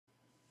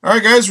All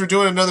right, guys, we're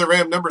doing another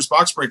random numbers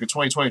box break of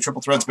 2020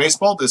 Triple Threads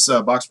Baseball. This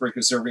box break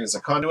is serving as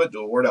a conduit to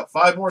award out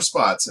 5 more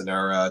spots in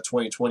our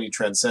 2020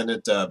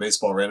 Transcendent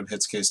Baseball Random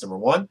Hits case number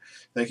 1.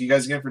 Thank you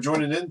guys again for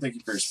joining in. Thank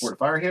you for your support of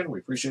Firehand. We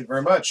appreciate it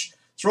very much.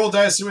 Let's roll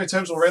dice. See how many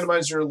times we'll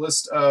randomize your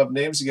list of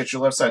names to get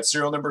your left side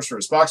serial numbers for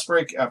this box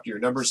break. After your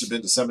numbers have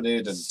been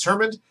disseminated and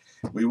determined,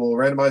 we will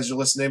randomize your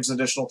list of names an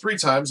additional 3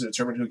 times and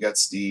determine who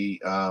gets the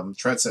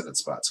Transcendent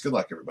spots. Good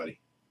luck,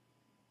 everybody.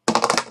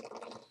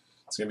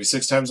 It's going to be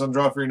 6 times on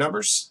draw for your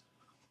numbers.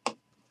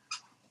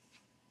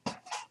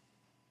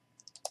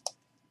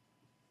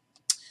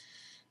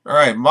 All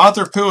right, Moth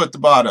or Pooh at the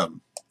bottom.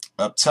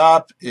 Up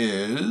top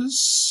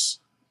is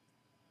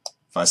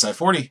 5 side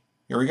 40.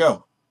 Here we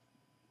go.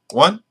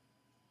 1,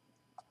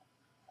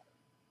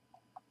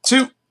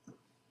 2,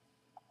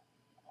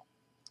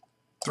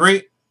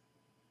 3,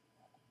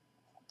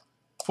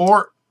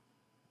 4,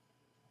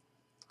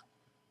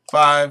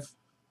 5,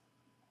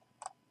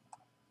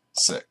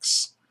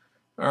 6.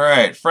 All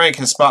right, Frank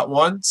has spot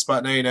 1.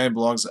 Spot 99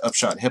 belongs to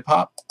Upshot Hip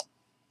Hop.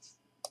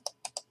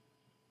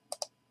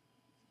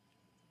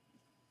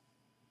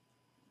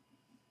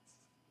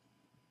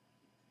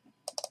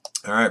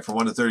 All right, from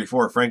 1 to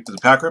 34, Frank to the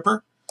Pack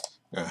Ripper.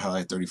 I'm going to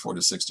highlight 34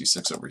 to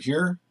 66 over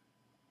here.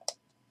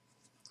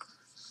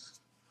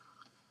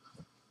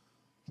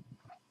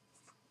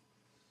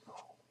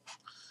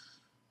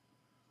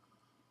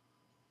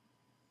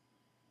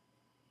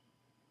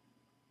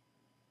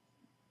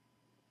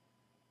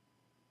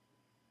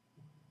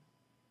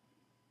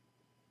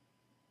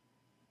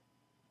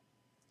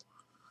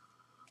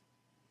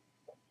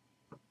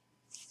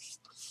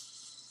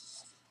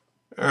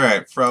 All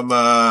right, from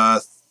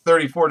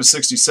 34 to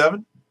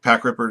 67,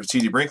 Pack Ripper to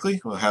T.D.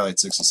 Brinkley. We'll highlight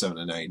 67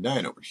 to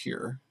 99 over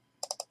here.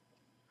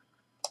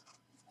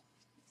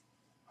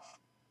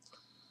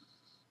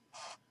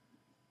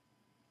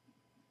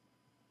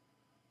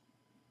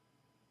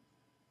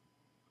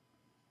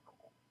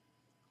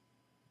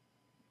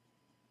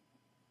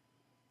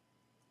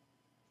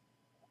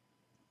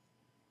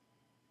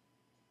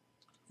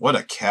 What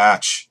a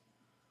catch.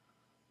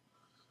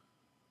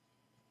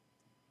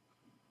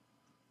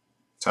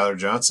 Tyler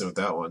Johnson with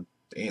that one.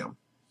 Damn.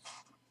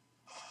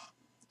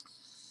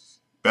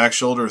 Back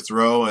shoulder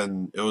throw,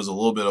 and it was a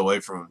little bit away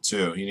from him,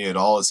 too. He needed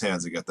all his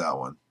hands to get that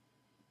one.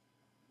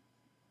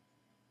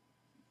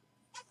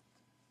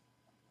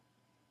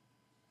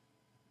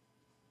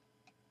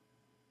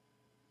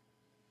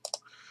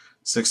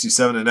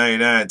 $67 to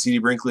 99. T.D.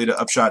 Brinkley to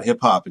Upshot Hip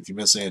Hop. If you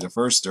miss any of the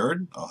first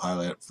third, I'll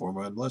highlight it for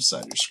me on the left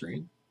side of your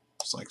screen,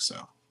 just like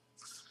so.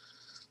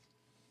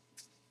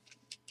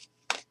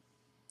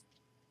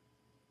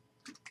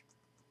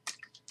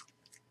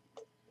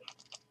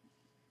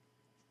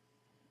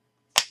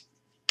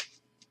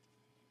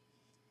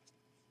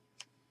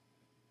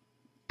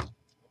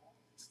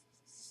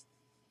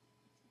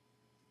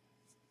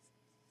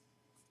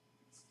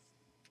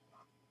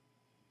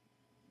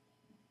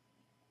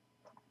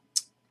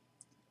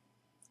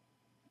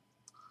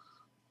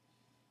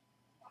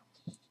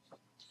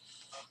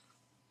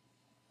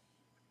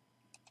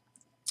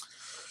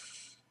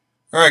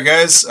 All right,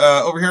 guys,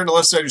 over here on the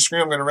left side of your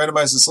screen, I'm going to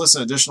randomize this list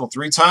an additional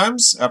 3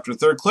 times. After the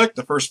third click,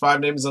 the first 5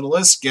 names on the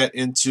list get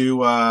into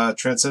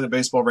Transcendent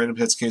Baseball Random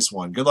Hits Case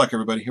 1. Good luck,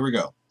 everybody. Here we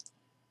go.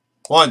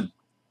 1,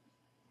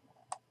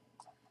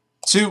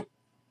 2,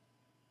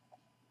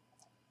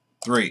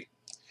 3.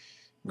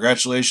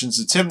 Congratulations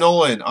to Tim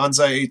Nolan,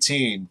 Anzai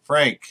 18,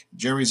 Frank,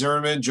 Jeremy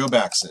Zimmerman, Joe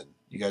Baxon.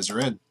 You guys are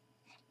in.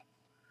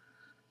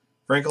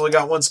 Frank only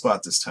got 1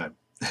 spot this time.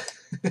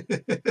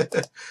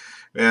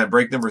 Man,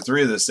 break number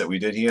 3 of this that we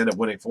did, he ended up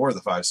winning 4 of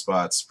the 5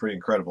 spots. Pretty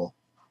incredible.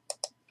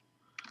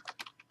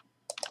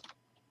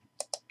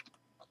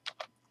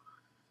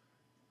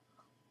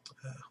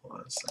 Hold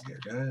on a second here,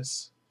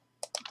 guys.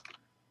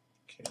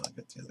 Okay, I'll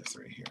get the other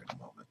 3 here in a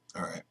moment.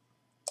 All right.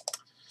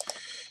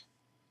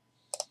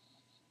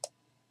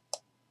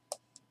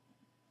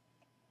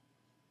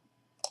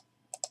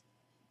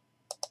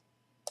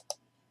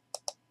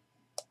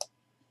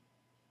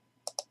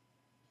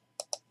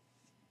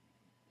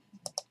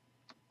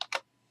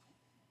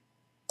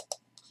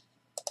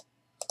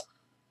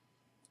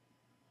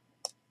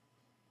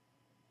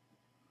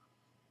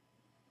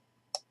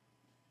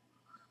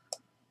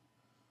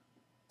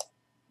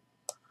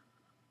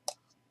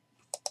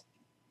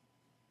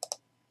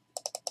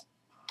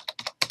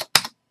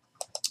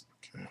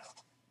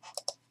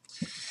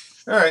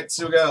 All right,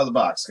 so we got out of the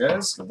box,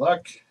 guys. Good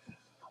luck.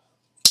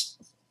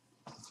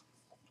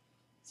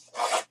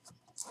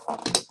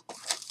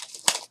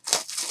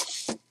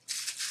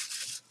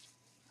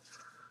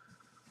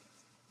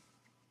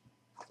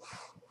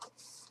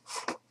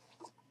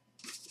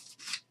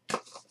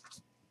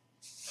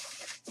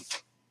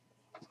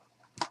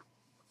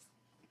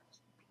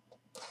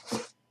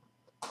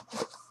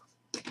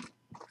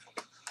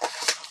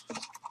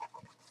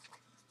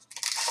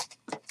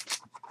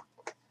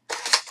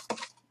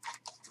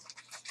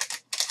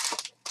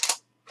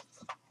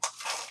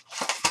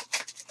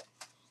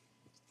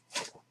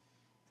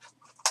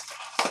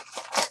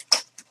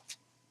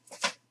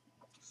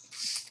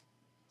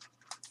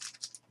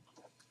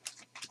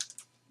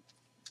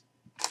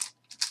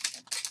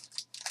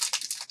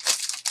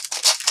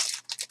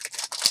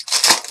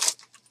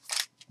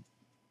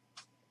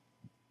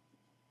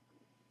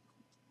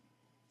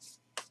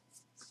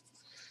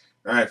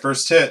 All right,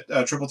 first hit,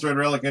 triple thread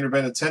relic, Andrew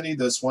Benintendi.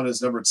 This one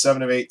is numbered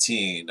 7 of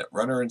 18.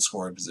 Runner in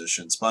scoring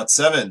position. Spot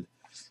 7,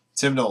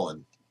 Tim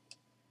Nolan.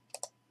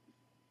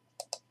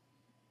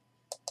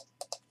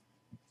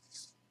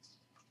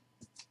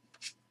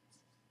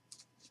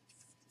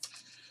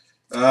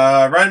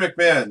 Ryan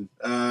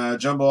McMahon,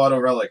 Jumbo Auto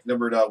Relic,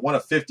 numbered 1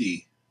 of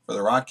 50 for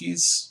the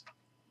Rockies.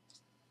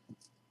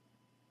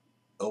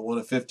 1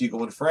 of 50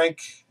 going to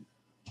Frank.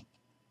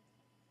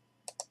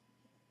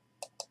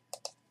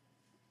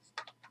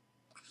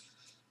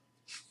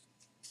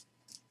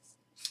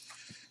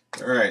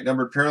 All right,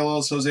 numbered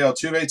parallels, Jose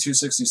Altuve,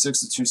 266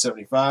 to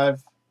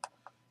 275.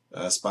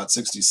 Spot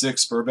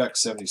 66, Burbeck,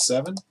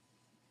 77.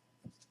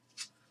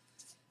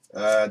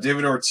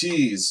 David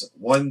Ortiz,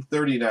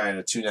 139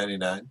 to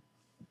 299.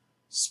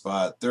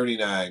 Spot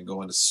 39,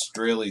 going to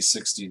Straley,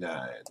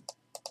 69.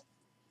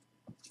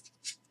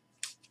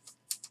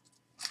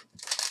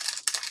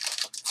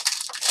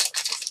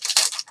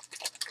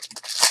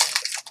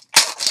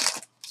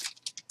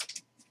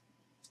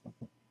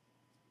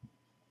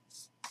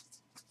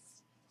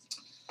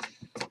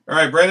 All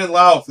right, Brandon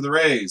Lau for the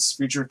Rays.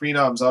 Future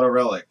Phenoms Auto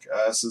Relic.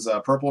 This is a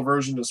purple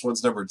version. This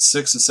one's numbered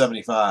 6 of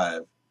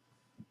 75.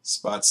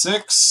 Spot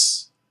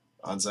 6,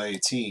 Anza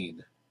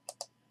 18.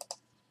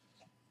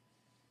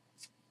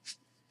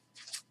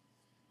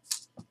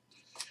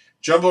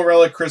 Jumbo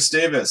Relic Chris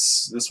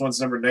Davis. This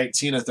one's number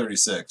 19 of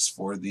 36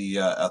 for the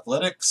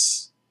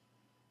Athletics.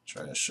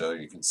 Trying to show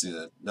you can see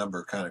the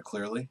number kind of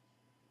clearly.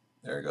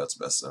 There you go. It's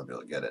best I'm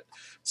able to get it.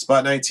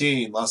 Spot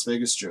 19, Las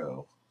Vegas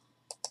Joe.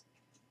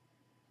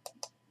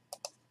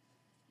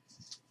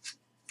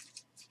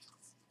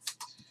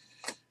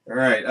 All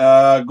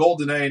right, gold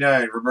to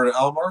 99, Roberto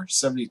Alomar,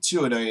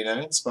 72 of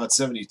 99, spot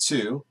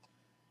 72,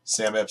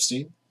 Sam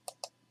Epstein.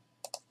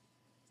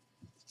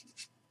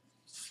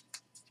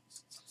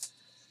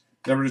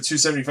 Number to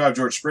 275,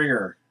 George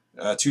Springer,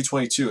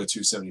 222 of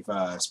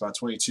 275, spot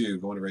 22,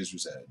 going to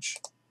Razor's Edge.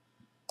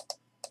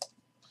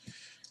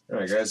 All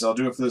right, guys, I'll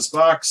do it for this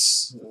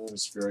box.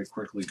 Let's very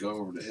quickly go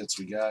over the hits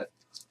we got.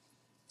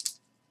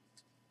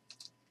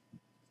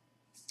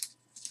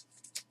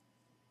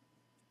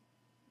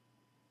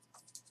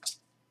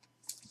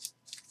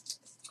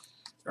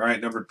 All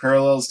right, numbered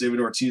parallels, David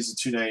Ortiz at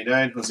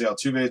 299, Jose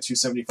Altuve at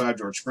 275,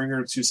 George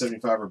Springer at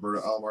 275,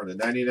 Roberto Alomar to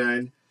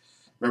 99.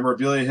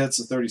 Memorabilia hits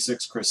to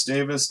 36, Chris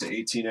Davis to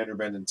 18, Andrew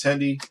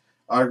Benintendi.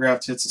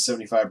 Autographed hits to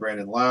 75,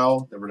 Brandon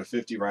Lau. Number to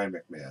 50, Ryan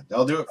McMahon.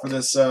 That'll do it for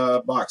this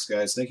box,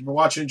 guys. Thank you for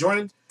watching and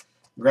joining.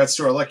 Congrats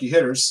to our lucky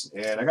hitters.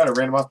 And I got to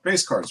random off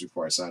base cards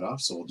before I sign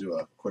off, so we'll do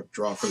a quick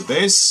draw for the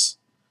base.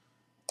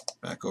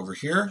 Back over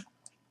here.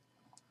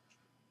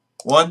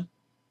 1,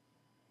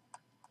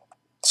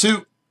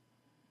 2,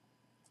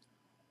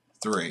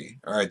 3.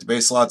 All right, the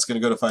base slot's going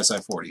to go to 5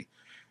 side 40.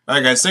 All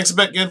right, guys, thanks a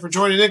bit again for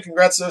joining in.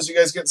 Congrats to those of you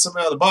guys getting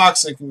something out of the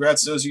box, and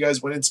congrats to those of you guys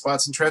winning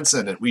spots in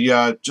Transcendent. We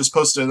just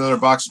posted another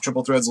box of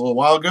Triple Threads a little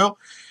while ago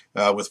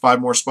with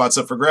 5 more spots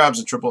up for grabs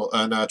in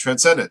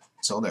Transcendent.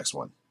 Until next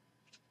one.